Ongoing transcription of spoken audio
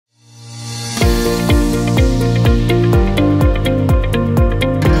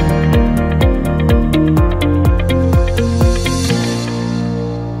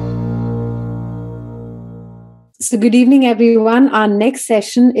So, good evening, everyone. Our next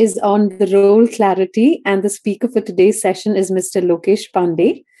session is on the role clarity, and the speaker for today's session is Mr. Lokesh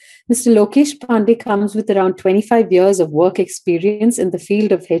Pande. Mr. Lokesh Pande comes with around 25 years of work experience in the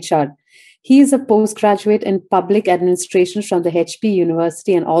field of HR. He is a postgraduate in public administration from the HP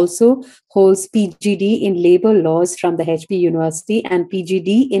University and also holds PGD in labor laws from the HP University and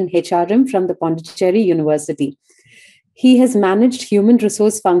PGD in HRM from the Pondicherry University. He has managed human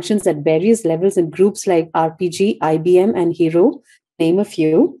resource functions at various levels in groups like RPG, IBM, and Hero, to name a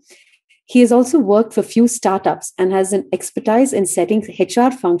few. He has also worked for few startups and has an expertise in setting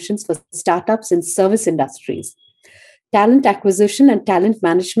HR functions for startups in service industries. Talent acquisition and talent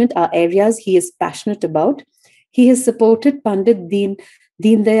management are areas he is passionate about. He has supported Pandit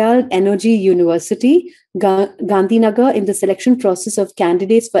Deendayal Energy University, Gandhinagar, in the selection process of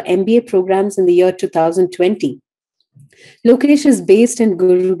candidates for MBA programs in the year 2020. Lokesh is based in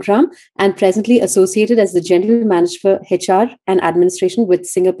Gurugram and presently associated as the General Manager for HR and Administration with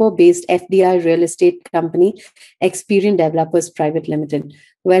Singapore-based FDI real estate company Experion Developers Private Limited.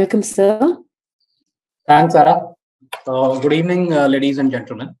 Welcome, sir. Thanks, Sarah. Good evening, ladies and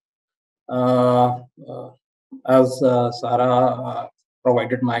gentlemen. As Sarah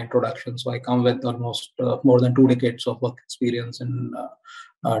provided my introduction, so I come with almost more than 2 decades of work experience in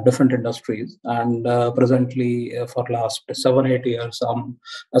different industries, and presently for last 7-8 years I'm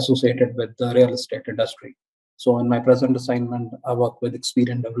associated with the real estate industry. So in my present assignment I work with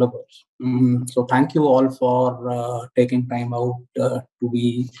Experion Developers. So thank you all for taking time out to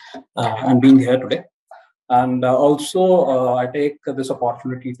be and being here today. And also I take this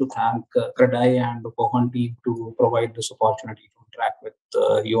opportunity to thank CREDAI and the Kohan team to provide this opportunity to interact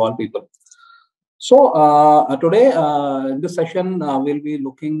with you all people. So today in this session, we'll be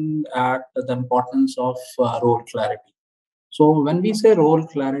looking at the importance of role clarity. So when we say role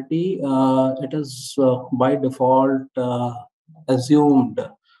clarity, it is by default assumed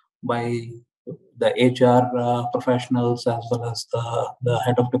by the HR professionals as well as the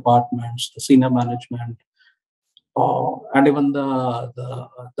head of departments, the senior management, and even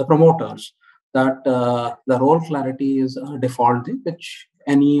the promoters, that the role clarity is a default thing which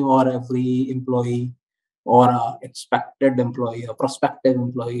any or every employee or expected employee or prospective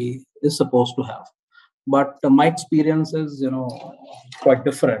employee is supposed to have. But my experience is, quite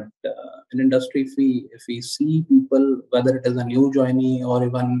different. In industry, if we see people, whether it is a new joinee or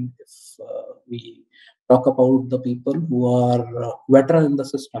even if we talk about the people who are veteran in the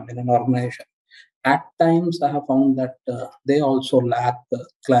system in an organization, at times I have found that they also lack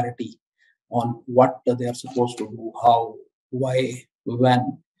clarity on what they are supposed to do, how, why,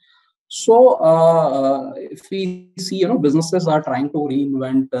 when. So if we see, businesses are trying to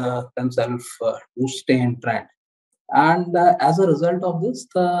reinvent themselves to stay in trend, and as a result of this,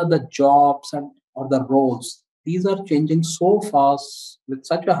 the jobs or the roles, these are changing so fast with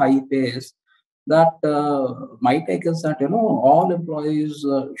such a high pace that my take is that all employees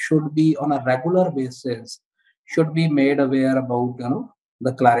should be on a regular basis should be made aware about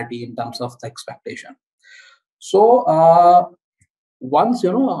the clarity in terms of the expectation. So once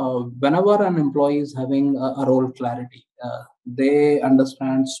whenever an employee is having a role clarity, they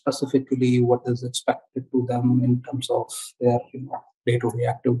understand specifically what is expected to them in terms of their day-to-day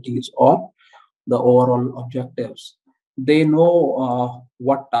activities or the overall objectives. They know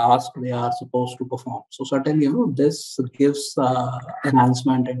what task they are supposed to perform. So certainly this gives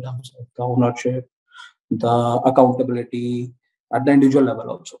enhancement in terms of the ownership, the accountability at the individual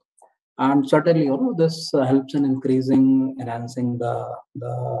level also. And certainly, this helps in enhancing the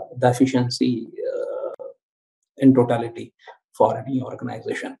efficiency in totality for any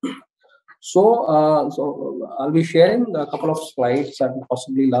organization. So I'll be sharing a couple of slides, and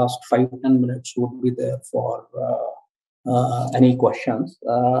possibly last 5-10 minutes would be there for any questions.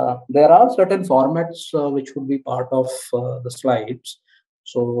 There are certain formats which would be part of the slides.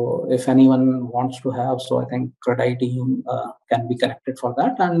 So if anyone wants to have, so I think CREDAI team can be connected for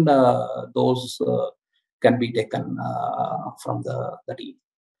that, and those can be taken from the team.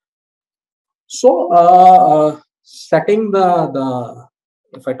 So setting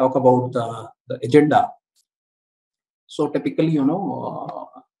if I talk about the agenda, so typically,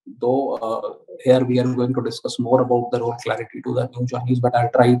 though here we are going to discuss more about the role clarity to the new joinees, but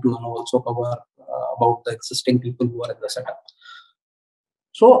I'll try to also cover about the existing people who are in the setup.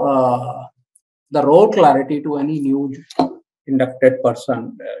 So the role clarity to any new inducted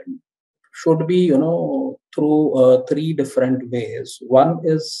person should be, through 3 different ways. One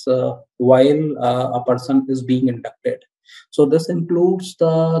is while a person is being inducted. So this includes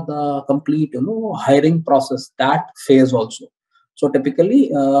the complete, hiring process, that phase also. So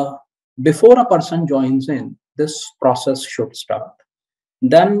typically, before a person joins in, this process should start.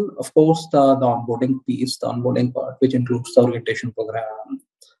 Then, of course, the onboarding piece, the onboarding part, which includes the orientation program,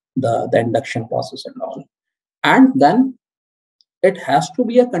 the induction process and all. And then it has to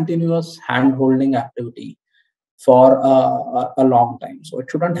be a continuous hand-holding activity for a long time. So it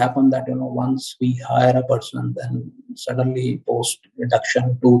shouldn't happen that, once we hire a person, then suddenly post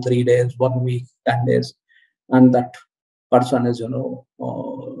induction, 2-3 days, 1 week, 10 days, and that person is,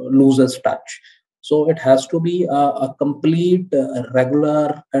 loses touch. So it has to be a complete,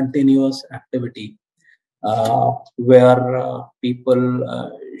 regular, continuous activity where people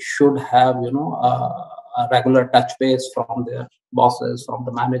should have, a regular touch base from their bosses, from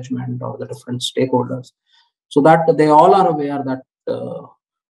the management, or the different stakeholders, so that they all are aware that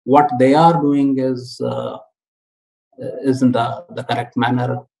what they are doing is in the correct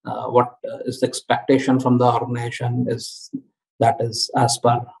manner. What is the expectation from the organization is as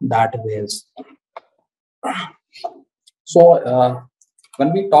per that ways. So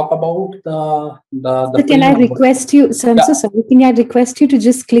when we talk about the can I request you, sir, I'm so sorry, can I request you to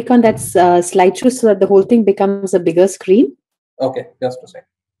just click on that slideshow so that the whole thing becomes a bigger screen? Okay, just a second.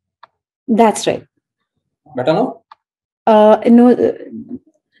 That's right. Better now? No.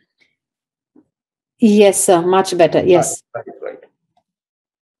 Yes, sir. Much better. Yes. Right.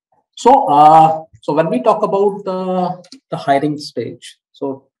 So, so when we talk about the hiring stage,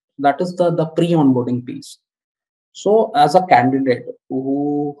 so that is the pre-onboarding piece. So, as a candidate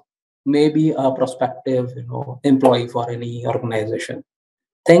who may be a prospective, employee for any organization,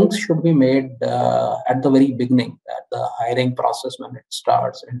 things should be made at the very beginning, at the hiring process when it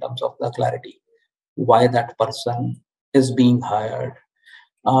starts, in terms of the clarity, why that person is being hired.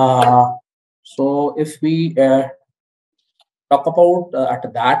 So if we talk about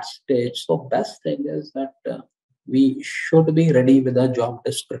at that stage, so best thing is that we should be ready with a job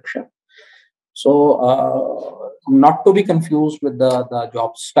description. So not to be confused with the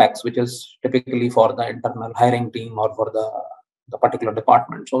job specs, which is typically for the internal hiring team or for the particular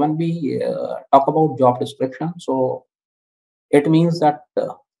department. So when we talk about job description, so it means that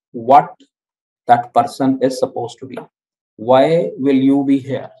what that person is supposed to be. Why will you be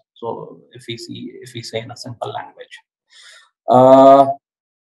here? So if we say in a simple language,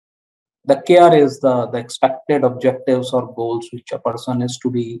 the care is the expected objectives or goals which a person is to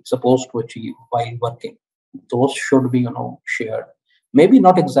be supposed to achieve while working. Those should be shared. Maybe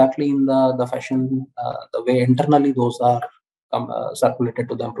not exactly in the fashion the way internally those are circulated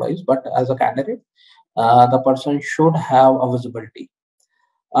to the employees, but as a candidate, the person should have a visibility.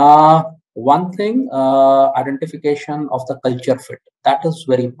 One thing, identification of the culture fit. That is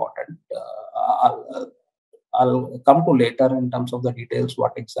very important. I'll come to later in terms of the details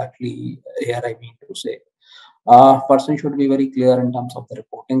what exactly here I mean to say. Person should be very clear in terms of the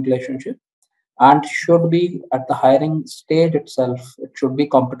reporting relationship, and should be at the hiring stage itself. It should be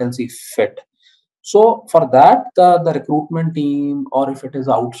competency fit. So for that, the recruitment team, or if it is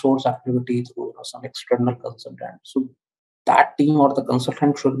outsourced activity through some external consultant, so that team or the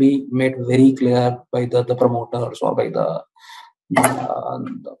consultant should be made very clear by the promoters or by the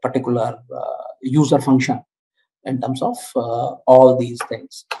particular user function in terms of all these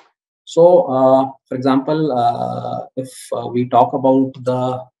things. So, for example, if we talk about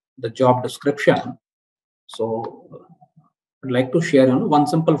the job description, so I'd like to share one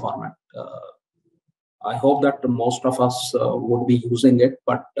simple format. I hope that most of us would be using it,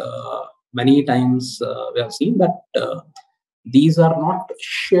 but many times we have seen that these are not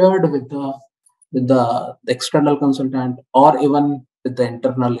shared with the external consultant, or even with the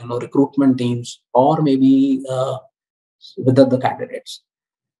internal recruitment teams, or maybe with the candidates.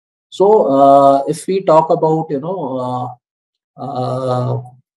 So if we talk about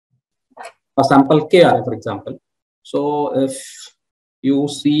a sample KRA, for example, so if you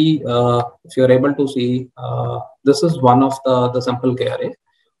see, if you're able to see, this is one of the sample KRA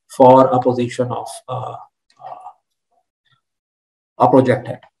for a position of a project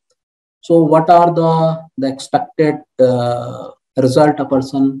head. So what are the expected result a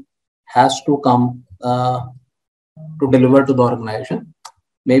person has to come to deliver to the organization?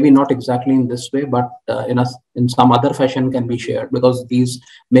 Maybe not exactly in this way, but in some other fashion can be shared, because these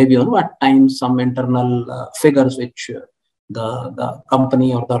maybe at times some internal figures which the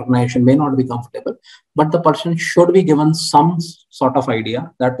company or the organization may not be comfortable, but the person should be given some sort of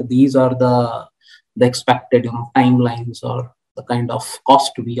idea that these are the expected timelines, or the kind of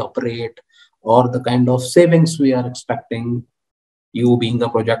cost we operate, or the kind of savings we are expecting you being the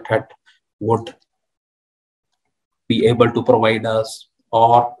project head would be able to provide us,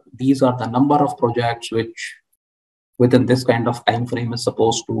 or these are the number of projects which within this kind of time frame is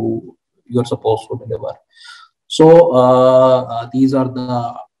supposed to you're supposed to deliver. So these are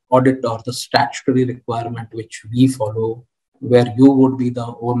the audit or the statutory requirement which we follow, where you would be the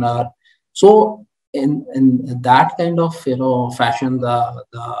owner. So in that kind of fashion,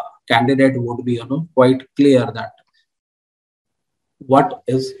 the candidate would be quite clear that what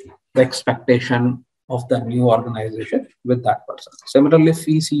is the expectation of the new organization with that person. Similarly, if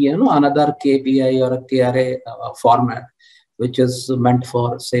we see another KPI or a KRA format, which is meant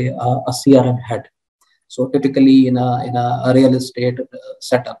for say a CRM head. So typically in a real estate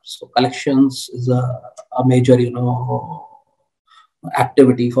setup, so collections is a major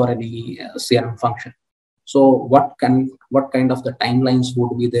activity for any CRM function. So what kind of the timelines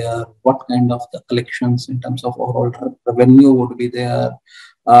would be there? What kind of the collections in terms of overall revenue would be there?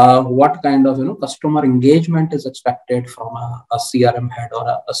 What kind of customer engagement is expected from a CRM head or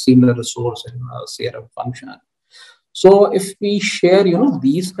a senior resource in a CRM function? So if we share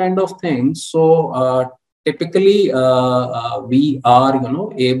these kind of things, so typically we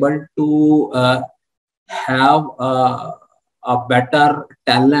are able to have a better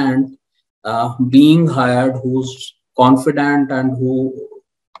talent being hired, who's confident and who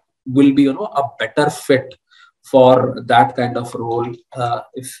will be a better fit for that kind of role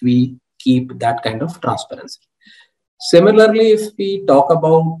if we keep that kind of transparency. Similarly, if we talk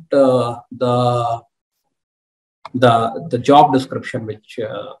about the job description, which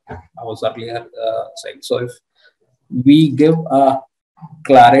I was earlier saying, so if we give a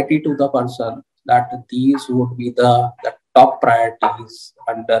clarity to the person that these would be the top priorities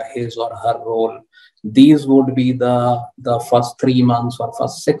under his or her role, these would be the first 3 months or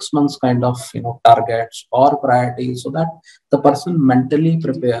first 6 months kind of targets or priorities, so that the person mentally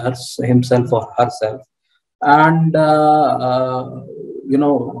prepares himself or herself and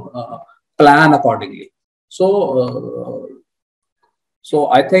plan accordingly. So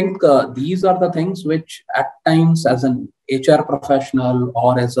I think these are the things which at times as an HR professional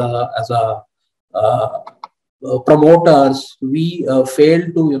or as a promoters, we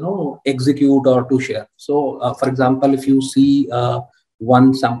fail to execute or to share. So for example, if you see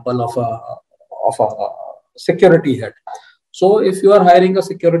one sample of a security head. So if you are hiring a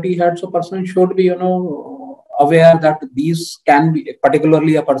security head, so person should be aware that these can be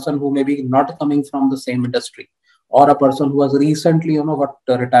particularly a person who may be not coming from the same industry, or a person who has recently got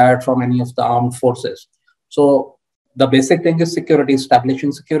retired from any of the armed forces. So the basic thing is security,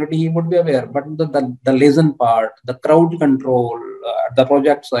 establishing security, he would be aware, but the liaison part, the crowd control, the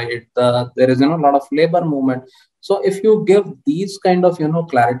project side, there is a lot of labor movement. So if you give these kind of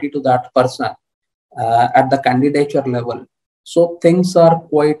clarity to that person at the candidature level, so things are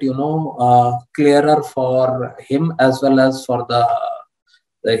quite clearer for him as well as for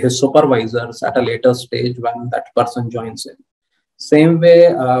his supervisors at a later stage when that person joins in. Same way,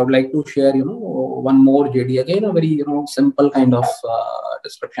 I would like to share, one more JD, again, a very, simple kind of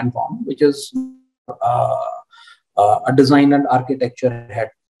description form, which is a design and architecture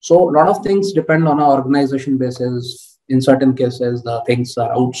head. So a lot of things depend on our organization basis. In certain cases, the things are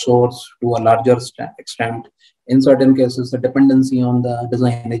outsourced to a larger extent. In certain cases, the dependency on the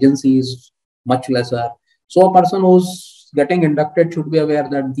design agency is much lesser. So a person who's getting inducted should be aware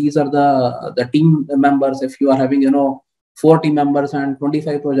that these are the team members. If you are having 40 members and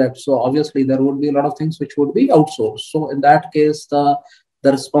 25 projects, so obviously there would be a lot of things which would be outsourced. So in that case, the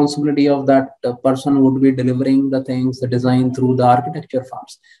responsibility of that person would be delivering the things, the design through the architecture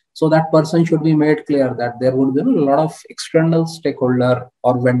firms. So that person should be made clear that there would be a lot of external stakeholder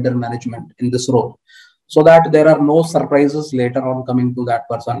or vendor management in this role, so that there are no surprises later on coming to that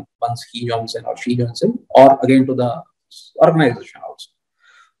person once he joins in or she joins in, or again to the organization also.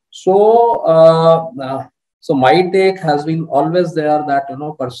 So my take has been always there that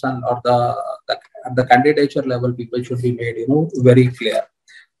person or at the candidature level, people should be made very clear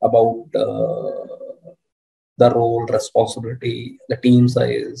about the role, responsibility, the team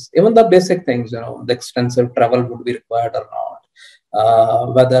size, even the basic things, the extensive travel would be required or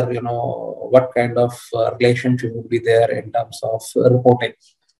not, whether what kind of relationship would be there in terms of reporting.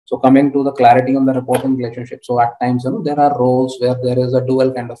 So coming to the clarity on the reporting relationship, so at times there are roles where there is a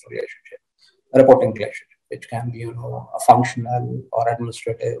dual kind of relationship, reporting relationship, which can be a functional or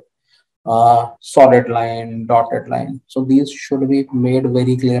administrative, solid line, dotted line. So these should be made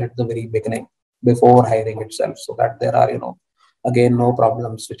very clear at the very beginning before hiring itself, so that there are again no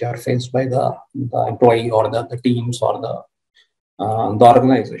problems which are faced by the employee or the teams or the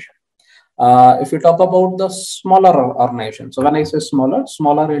organization. If we talk about the smaller organization, so when I say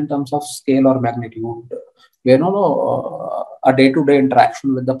smaller in terms of scale or magnitude, a day-to-day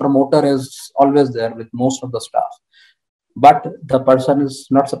interaction with the promoter is always there with most of the staff. but the person is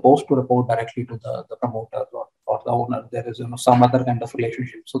not supposed to report directly to the promoter or the owner. There is some other kind of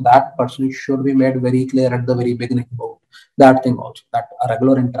relationship. So that person should be made very clear at the very beginning about that thing also, that a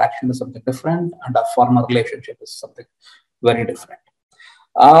regular interaction is something different and a formal relationship is something very different.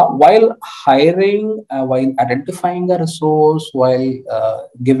 While hiring, while identifying a resource, while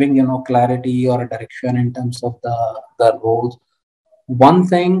giving clarity or a direction in terms of the roles, one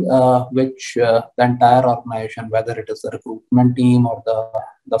thing which the entire organization, whether it is the recruitment team or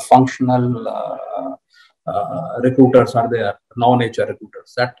the functional recruiters are there, non-HR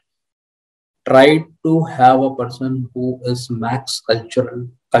recruiters, that try to have a person who is max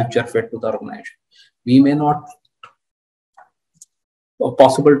culture fit to the organization. We may not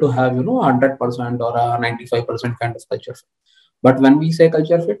possible to have 100% or a 95% kind of culture fit. But when we say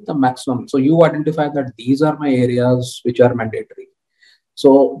culture fit, the maximum, so you identify that these are my areas which are mandatory.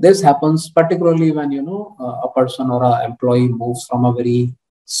 So this happens particularly when a person or an employee moves from a very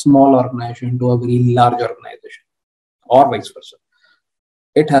small organization to a very large organization, or vice versa.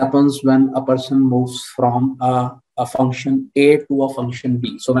 It happens when a person moves from a function A to a function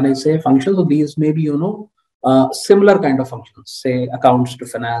B. So when I say functions, so these may be similar kind of functions, say accounts to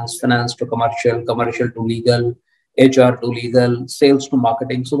finance, finance to commercial, commercial to legal, HR to legal, sales to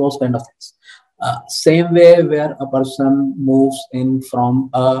marketing. So those kind of things. Same way where a person moves in from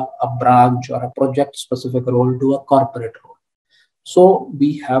a branch or a project specific role to a corporate role. So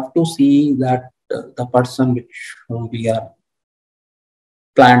we have to see that the person whom we are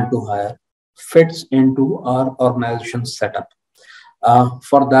planned to hire fits into our organization setup.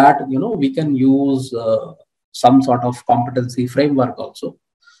 For that, we can use some sort of competency framework also.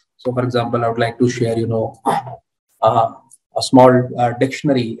 So, for example, I would like to share, a small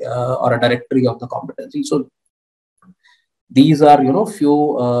dictionary or a directory of the competency. So these are,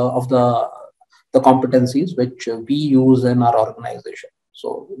 few of the competencies which we use in our organization.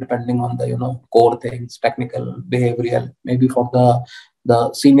 So depending on the, core things, technical, behavioral, maybe for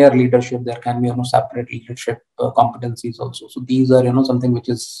the senior leadership, there can be, separate leadership competencies also. So these are, something which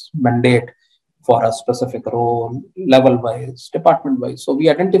is mandate for a specific role, level wise, department wise. So we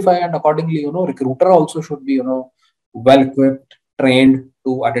identify, and accordingly, recruiter also should be, well equipped, trained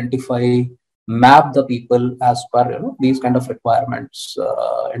to identify, map the people as per these kind of requirements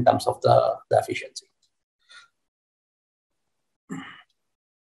in terms of the efficiency.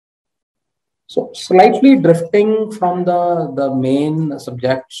 So slightly drifting from the main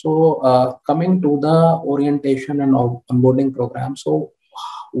subject. So coming to the orientation and onboarding program. So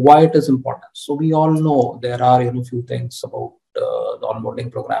why it is important? So we all know there are few things about the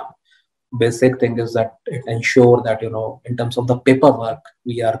onboarding program. Basic thing is that it ensure that in terms of the paperwork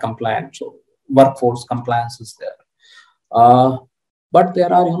we are compliant. So workforce compliance is there. But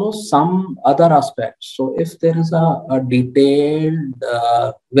there are some other aspects. So if there is a detailed,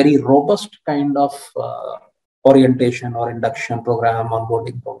 very robust kind of orientation or induction program,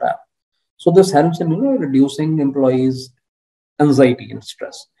 onboarding program, so this helps in reducing employees' anxiety and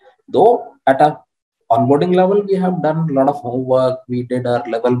stress. Though at a onboarding level, we have done a lot of homework. We did our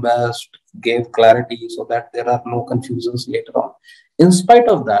level best, gave clarity so that there are no confusions later on. In spite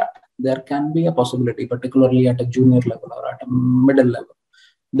of that, there can be a possibility, particularly at a junior level or at a middle level,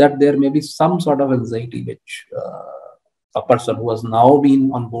 that there may be some sort of anxiety which a person who has now been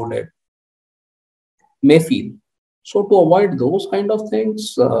onboarded may feel. So to avoid those kind of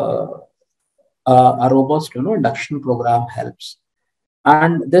things, a robust induction program helps,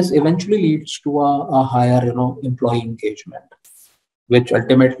 and this eventually leads to a higher employee engagement, which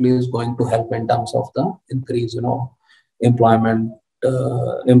ultimately is going to help in terms of the increase employment,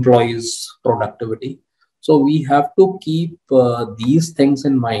 employees productivity. So we have to keep these things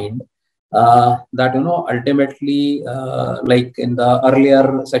in mind, that ultimately, like in the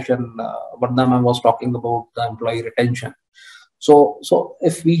earlier session, Vardhama was talking about the employee retention. So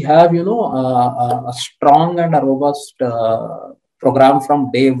if we have a strong and a robust program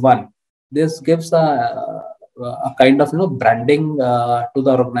from day one, this gives a kind of branding to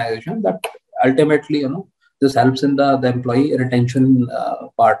the organization, that ultimately this helps in the employee retention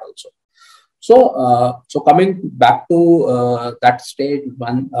part also. So coming back to that stage,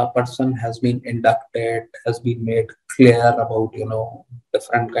 when a person has been inducted, has been made clear about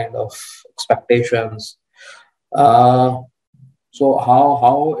different kind of expectations. So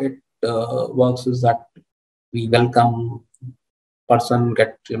how it works is that we welcome person,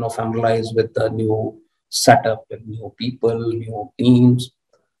 get familiarized with the new setup, with new people, new teams.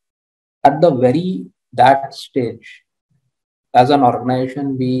 At the very that stage, as an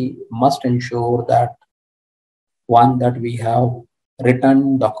organization, we must ensure that one, that we have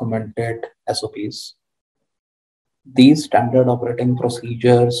written, documented SOPs. These standard operating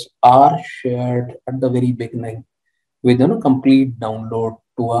procedures are shared at the very beginning with complete download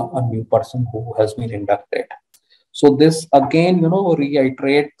to a new person who has been inducted. So this again,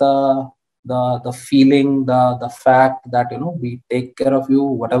 reiterate the feeling, the fact that we take care of you,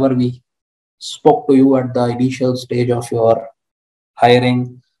 whatever we spoke to you at the initial stage of your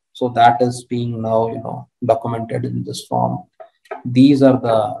hiring. So that is being now documented in this form. These are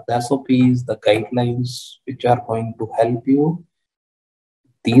the SOPs, the guidelines which are going to help you.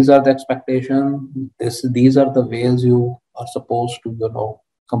 These are the expectations. These are the ways you are supposed to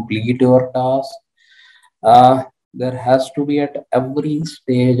complete your task. There has to be at every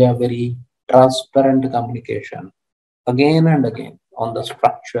stage a very transparent communication again and again on the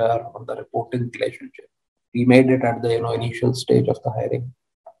structure, on the reporting relationship. We made it at the initial stage of the hiring.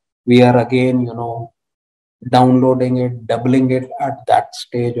 We are again downloading it, doubling it at that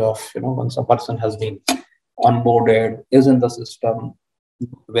stage of once a person has been onboarded, is in the system,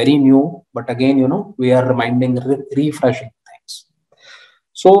 very new, but again we are reminding, refreshing things.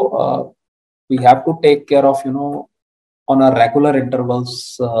 So we have to take care of on a regular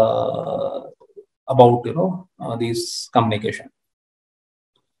intervals about these communication.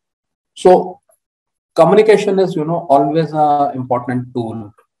 So communication is always a important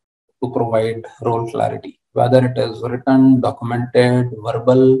tool to provide role clarity, whether it is written, documented,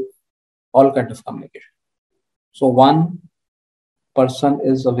 verbal, all kind of communication. So one person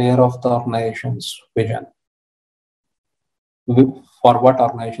is aware of the organization's vision, for what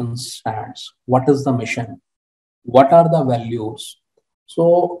organization stands, what is the mission, what are the values.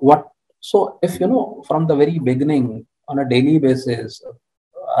 So if from the very beginning on a daily basis,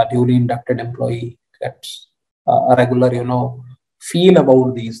 a duly inducted employee gets a regular feel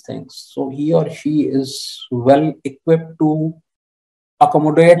about these things, so he or she is well equipped to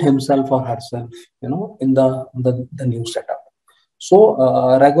accommodate himself or herself in the new setup.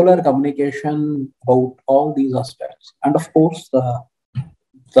 So regular communication about all these aspects, and of course the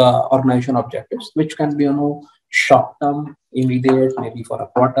organization objectives, which can be short term, immediate, maybe for a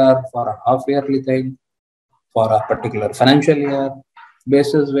quarter, for a half yearly thing, for a particular financial year,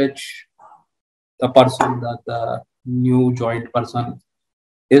 basis which the new joint person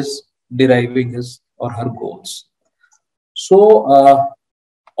is deriving his or her goals. So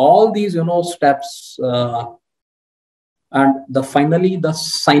all these steps, and finally the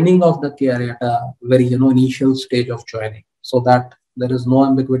signing of the KRA at a very initial stage of joining, so that there is no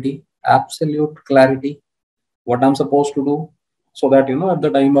ambiguity, absolute clarity what I'm supposed to do, so that at the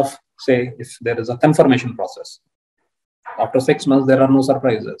time of, say, if there is a confirmation process after 6 months, there are no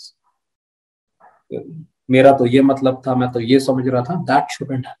surprises. मेरा तो ये मतलब था, मैं तो ये समझ रहा था. That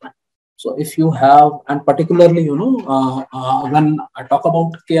shouldn't happen. So if you have, and particularly when I talk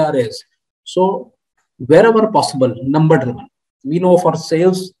about KRAs, so wherever possible, number driven. We know for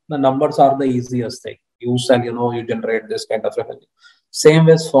sales the numbers are the easiest thing. You sell, you generate this kind of revenue. Same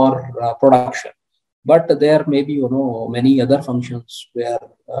as for production. But there may be many other functions where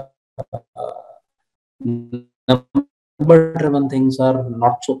number driven things are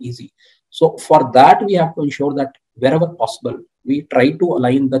not so easy. So for that, we have to ensure that wherever possible, we try to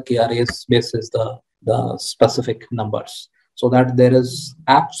align the KRAs basis the specific numbers, so that there is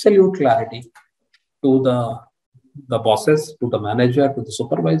absolute clarity to the bosses, to the manager, to the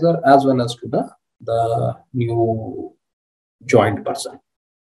supervisor, as well as to the new joined person.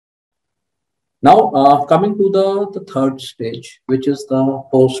 Now, coming to the third stage, which is the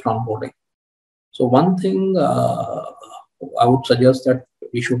post onboarding. So one thing I would suggest that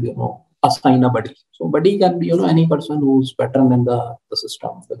we should assign a buddy. So buddy can be any person who's veteran in the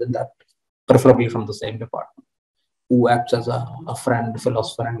system within that, preferably from the same department, who acts as a friend,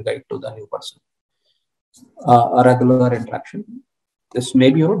 philosopher, and guide to the new person. A regular interaction. This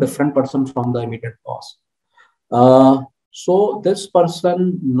may be different person from the immediate boss. So this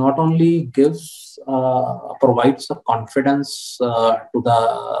person not only provides a confidence to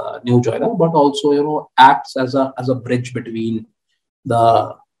the new joiner, but also acts as a bridge between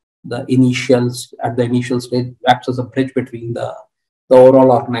the initials at the initial stage, acts as a bridge between the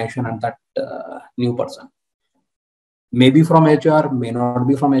overall organization and that new person. Maybe from HR, may not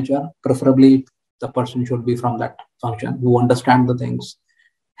be from HR. Preferably, the person should be from that function who understand the things,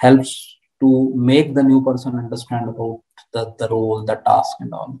 helps to make the new person understand about the role, the task,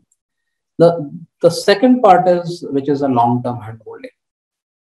 and all. The second part is, which is a long-term handholding.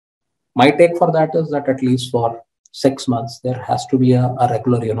 My take for that is that at least for 6 months, there has to be a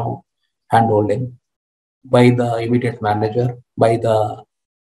regular, handholding by the immediate manager, by the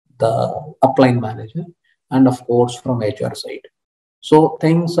upline manager, and of course from HR side. So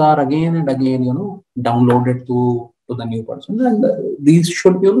things are again and again, downloaded to to the new person. And these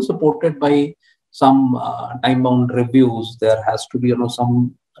should be supported by some time-bound reviews. There has to be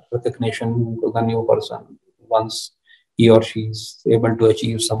some recognition to the new person once he or she is able to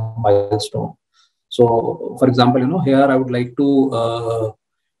achieve some milestone. So, for example, here I would like to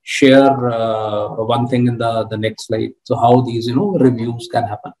share one thing in the next slide. So, how these reviews can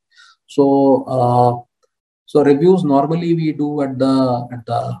happen. So reviews normally we do at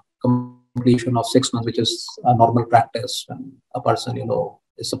the completion of 6 months, which is a normal practice when a person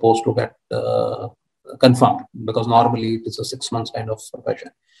is supposed to get confirmed, because normally it is a 6 months kind of profession.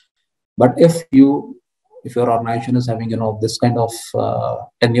 But if your organization is having this kind of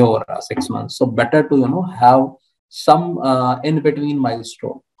tenure 6 months, so better to have some in between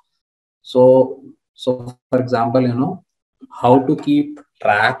milestone. So for example, how to keep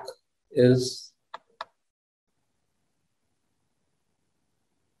track is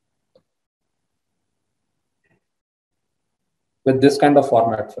with this kind of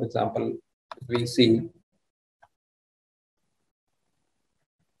format. For example, we see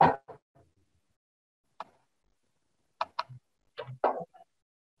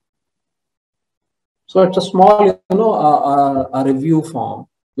so it's a small a review form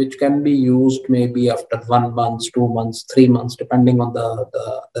which can be used maybe after 1 month, 2 months, 3 months, depending on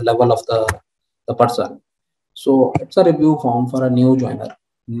the level of the person. So it's a review form for a new joiner,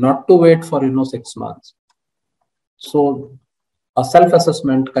 not to wait for 6 months. So a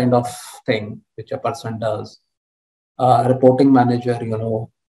self-assessment kind of thing which a person does, reporting manager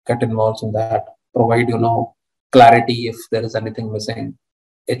get involved in that, provide clarity if there is anything missing.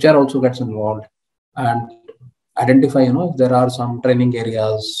 HR also gets involved and identify if there are some training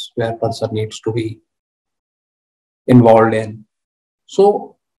areas where person needs to be involved in.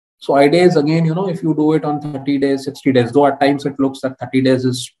 So idea is, again, if you do it on 30 days, 60 days, though at times it looks that 30 days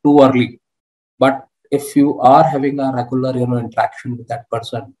is too early, but if you are having a regular interaction with that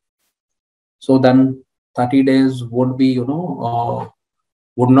person, so then 30 days would be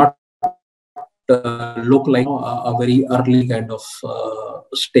would not look like a very early kind of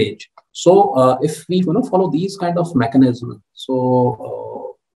stage. So if we follow these kind of mechanisms,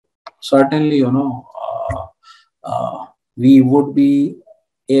 so certainly we would be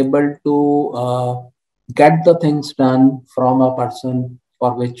able to get the things done from a person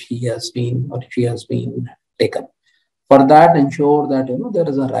for which he has been or she has been taken. For that, ensure that there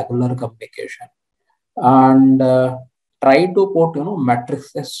is a regular communication, and try to put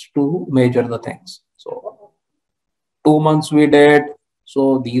matrices to measure the things. So 2 months we did,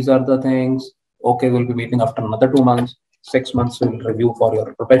 so these are the things. Okay, we'll be meeting after another 2 months. 6 months we'll review for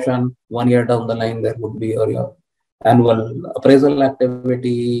your profession. 1 year down the line, there would be your annual appraisal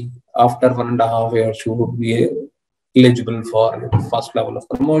activity. After 1.5 years, you would be eligible for first level of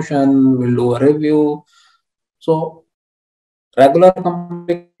promotion. We'll do a review. So regular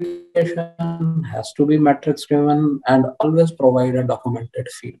communication has to be metrics driven, and always provide a documented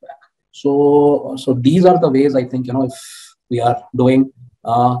feedback. So these are the ways I think if we are doing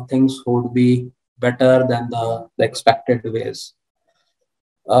things would be better than the expected ways.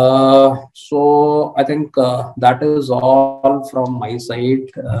 So I think that is all from my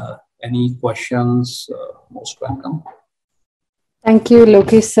side. Any questions? Most welcome. Thank you,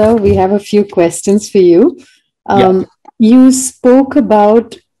 Lokesh sir. We have a few questions for you. Yeah. You spoke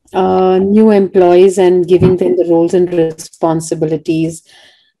about new employees and giving them the roles and responsibilities.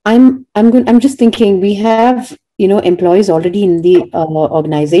 I'm just thinking, we have employees already in the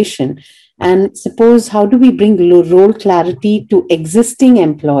organization, and suppose, how do we bring role clarity to existing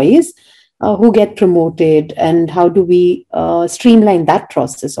employees who get promoted, and how do we streamline that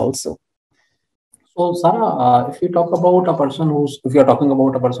process also? So Sarah, if you talk about a person if you're talking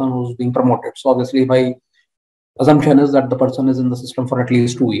about a person who's being promoted, so obviously my assumption is that the person is in the system for at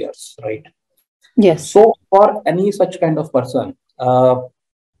least 2 years, right? Yes. So for any such kind of person,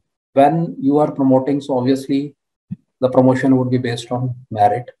 when you are promoting, so obviously the promotion would be based on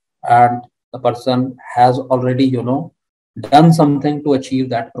merit, and the person has already done something to achieve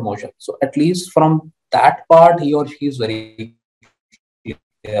that promotion. So at least from that part, he or she is very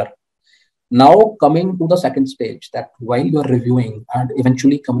clear. Now coming to the second stage, that while you are reviewing and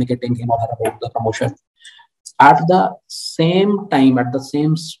eventually communicating him or her about the promotion, at the same time, at the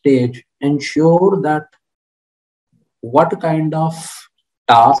same stage, ensure that what kind of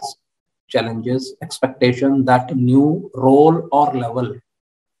tasks, challenges, expectation that new role or level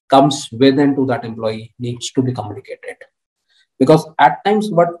comes within to that employee needs to be communicated. Because at times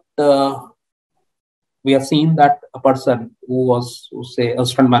what we have seen, that a person who was, say,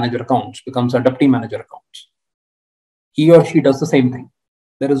 assistant manager accounts becomes a deputy manager accounts. He or she does the same thing.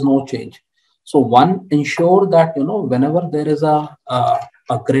 There is no change. So one, ensure that, whenever there is a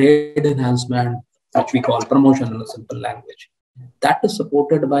grade enhancement, which we call promotion in a simple language, that is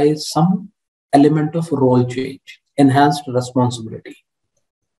supported by some element of role change, enhanced responsibility.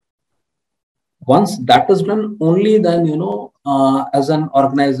 Once that is done, only then, as an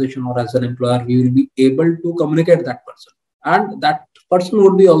organization or as an employer, we will be able to communicate that person. And that person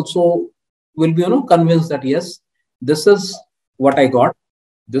would be also, will be, convinced that, yes, this is what I got,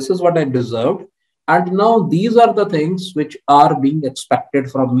 this is what I deserved. And now these are the things which are being expected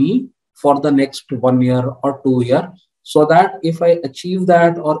from me for the next 1 year or 2 year. So that if I achieve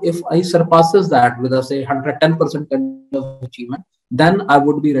that, or if I surpasses that with a say 110% kind of achievement, then I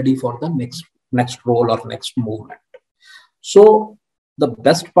would be ready for the next role or next movement. So the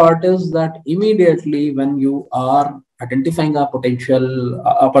best part is that immediately when you are identifying a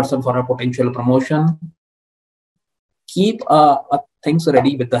person for a potential promotion, keep things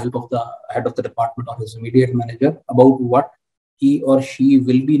ready with the help of the head of the department or his immediate manager about what he or she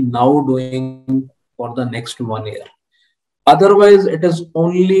will be now doing for the next 1 year. Otherwise, it is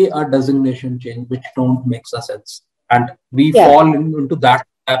only a designation change which don't make sense, and we Yeah, fall into that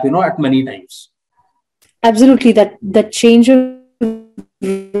trap, at many times. absolutely. That change of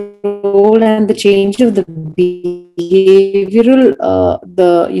role and the change of the behavioral,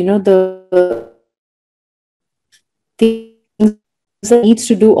 the things that needs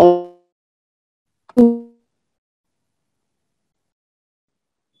to do all.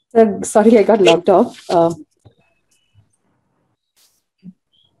 Sorry, I got logged off.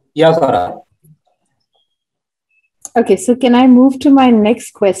 Yeah, Sarah. Okay, so can I move to my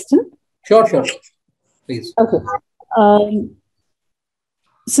next question? Sure, please. Okay. Um,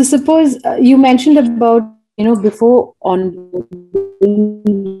 so suppose you mentioned about, before on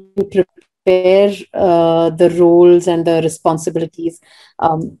you prepare the roles and the responsibilities,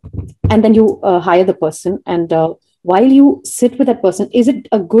 and then you hire the person, and while you sit with that person, is it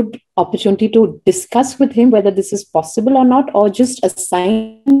a good opportunity to discuss with him whether this is possible or not, or just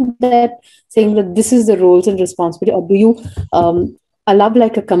assign that, saying that this is the roles and responsibility, or do you allow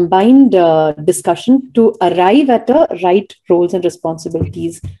like a combined discussion to arrive at a right roles and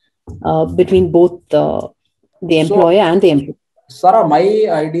responsibilities between both the So, employer and the employee? Sarah, my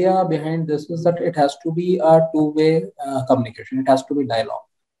idea behind this is that it has to be a two-way communication. It has to be dialogue.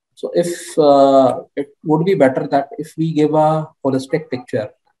 So, if it would be better that if we give a holistic picture,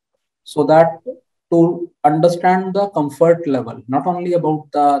 so that to understand the comfort level, not only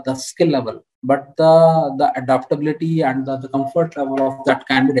about the skill level, but the adaptability and the comfort level of that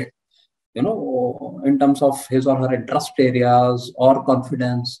candidate, in terms of his or her interest areas or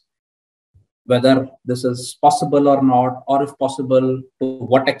confidence, whether this is possible or not, or if possible, to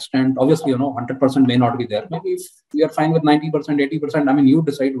what extent. Obviously, 100% may not be there. Maybe if you are fine with 90%, 80%, I mean, you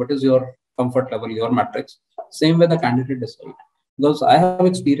decide what is your comfort level, your matrix. Same way the candidate decide. Because I have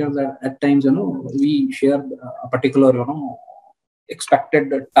experienced that at times, we share a particular,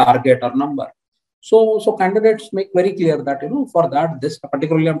 expected target or number. So candidates make very clear that, for that, this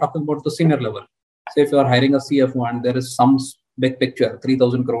particularly I'm talking about the senior level. Say if you are hiring a CFO and there is some big picture,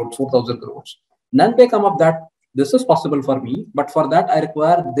 3,000 crores, 4,000 crores, then they come up that this is possible for me, but for that I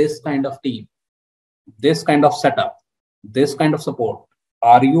require this kind of team, this kind of setup, this kind of support.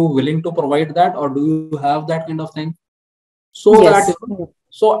 Are you willing to provide that, or do you have that kind of thing? So that, Yes.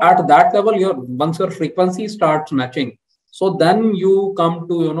 so at that level, once your frequency starts matching, so then you come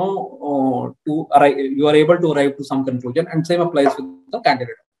to, to arrive, you are able to arrive to some conclusion, and same applies with the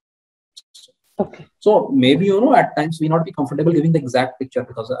candidate. Okay. So maybe, at times we not be comfortable giving the exact picture,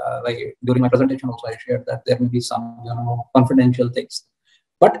 because like during my presentation also I shared that there may be some, confidential things,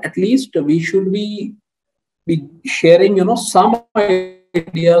 but at least we should be sharing, some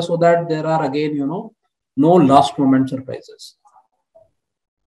idea, so that there are again, no last moment surprises.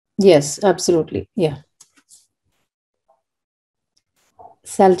 Yes, absolutely. Yeah.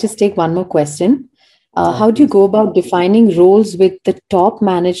 So I'll just take one more question. How do you go about defining roles with the top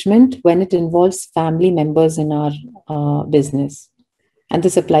management when it involves family members in our business? And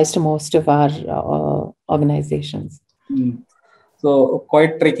this applies to most of our organizations. So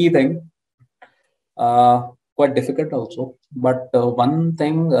quite tricky thing, quite difficult also. But one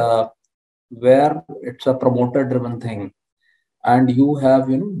thing where it's a promoter-driven thing, and you have,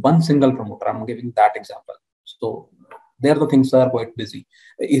 one single promoter. I'm giving that example. So there the things are quite easy.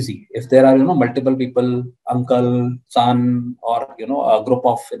 If there are, multiple people, uncle, son, or, a group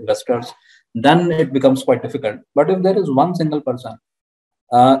of investors, then it becomes quite difficult. But if there is one single person,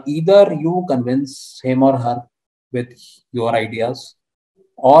 either you convince him or her with your ideas,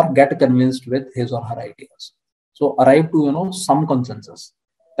 or get convinced with his or her ideas. So arrive to, some consensus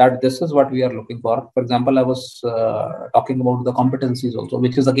that this is what we are looking for. For example, I was talking about the competencies also,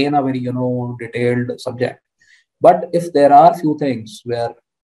 which is again a very detailed subject. But if there are few things where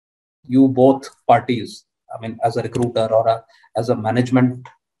you both parties, I mean, as a recruiter or as a management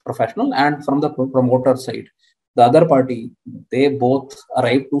professional, and from the promoter side, the other party, they both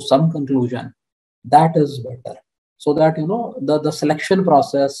arrive to some conclusion, that is better. So that the selection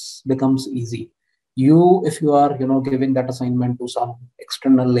process becomes easy. If you are giving that assignment to some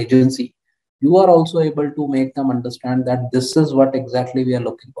external agency, you are also able to make them understand that this is what exactly we are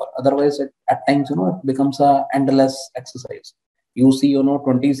looking for. Otherwise, at times it becomes a endless exercise. You see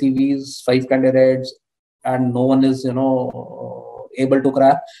 20 CVs, 5 candidates, and no one is able to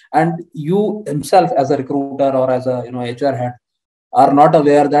crack. And you himself, as a recruiter or as a HR head, are not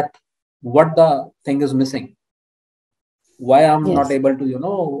aware that what the thing is missing, why I'm not able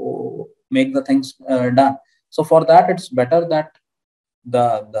to make the things done. So for that, it's better that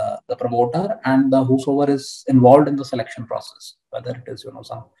the promoter and the whosoever is involved in the selection process, whether it is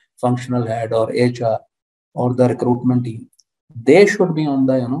some functional head or HR or the recruitment team, they should be on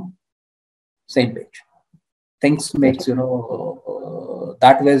the same page. Things makes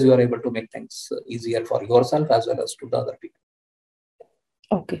that ways you are able to make things easier for yourself as well as to the other people.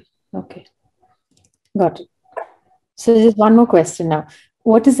 Okay, got it. So just one more question now.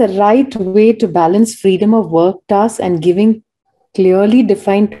 What is the right way to balance freedom of work tasks and giving clearly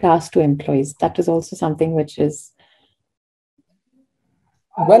defined tasks to employees? That is also something which is...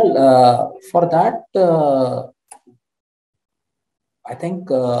 Well, for that, I think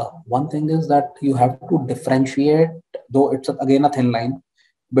one thing is that you have to differentiate, though it's again a thin line,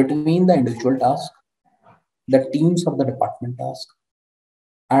 between the individual task, the teams or the department task,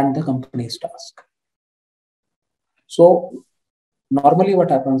 and the company's task. So normally what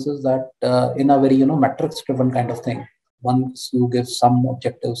happens is that in a very metrics driven kind of thing, once you give some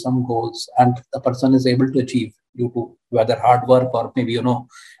objectives, some goals, and the person is able to achieve due to whether hard work or maybe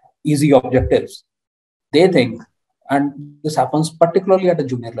easy objectives, they think, and this happens particularly at a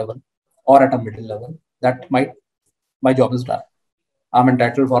junior level or at a middle level, that my job is done. I'm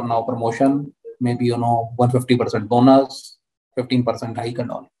entitled for now promotion, maybe 150% bonus, 15% hike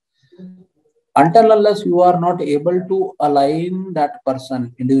and all. Until unless you are not able to align that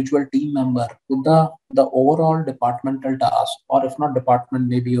person, individual team member, with the overall departmental task, or if not department,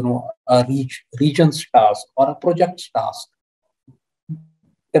 maybe a region's task or a project's task,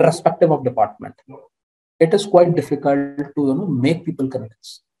 irrespective of department, it is quite difficult to make people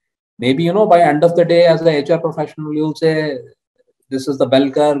convince. Maybe by end of the day, as the HR professional, you'll say this is the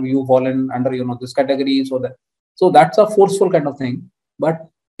bell curve, you fall in under this category, so that's a forceful kind of thing. But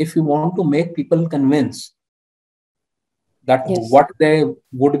if you want to make people convince that what they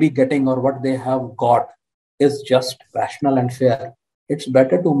would be getting or what they have got is just rational and fair, it's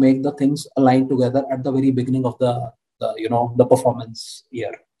better to make the things align together at the very beginning of the performance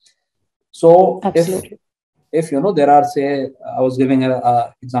year. So Absolutely. if there are, say, I was giving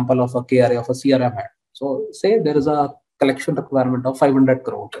a example of a KRA of a CRM head. So say there is a collection requirement of 500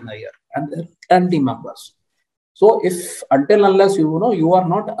 crore in a year, and there are 10 team members. So if until unless you are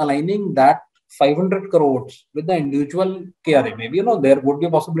not aligning that 500 crores with the individual KRA, maybe there would be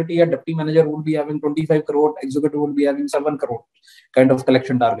a possibility a deputy manager would be having 25 crore, executive would be having 7 crore kind of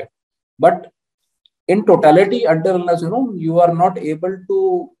collection target. But in totality, until unless you are not able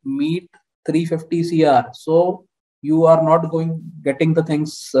to meet 350 CR, so you are not getting the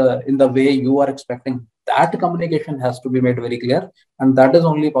things in the way you are expecting. That communication has to be made very clear, and that is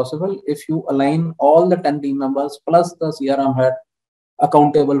only possible if you align all the 10 team members plus the CRM head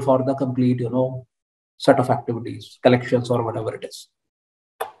accountable for the complete set of activities, collections, or whatever it is.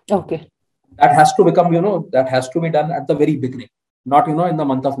 Okay. That has to become that has to be done at the very beginning, not in the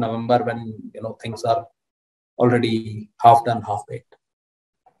month of November when things are already half done, half baked.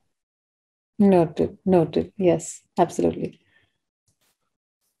 Noted. Yes, absolutely.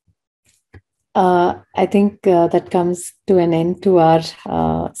 I think that comes to an end to our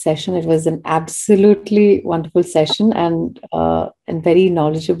session. It was an absolutely wonderful session and very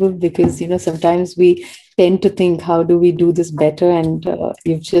knowledgeable, because sometimes we tend to think, how do we do this better? And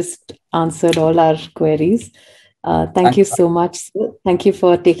you've just answered all our queries. Thank you so much, sir. Thank you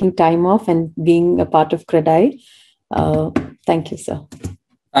for taking time off and being a part of CREDAI. Thank you, sir.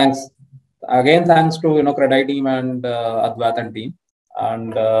 Thanks. Again, thanks to CREDAI team and Advat and team.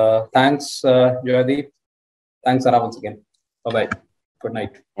 And thanks, Joydeep. Thanks, Sarah, once again. Bye-bye. Good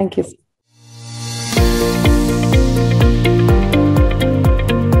night. Thank you.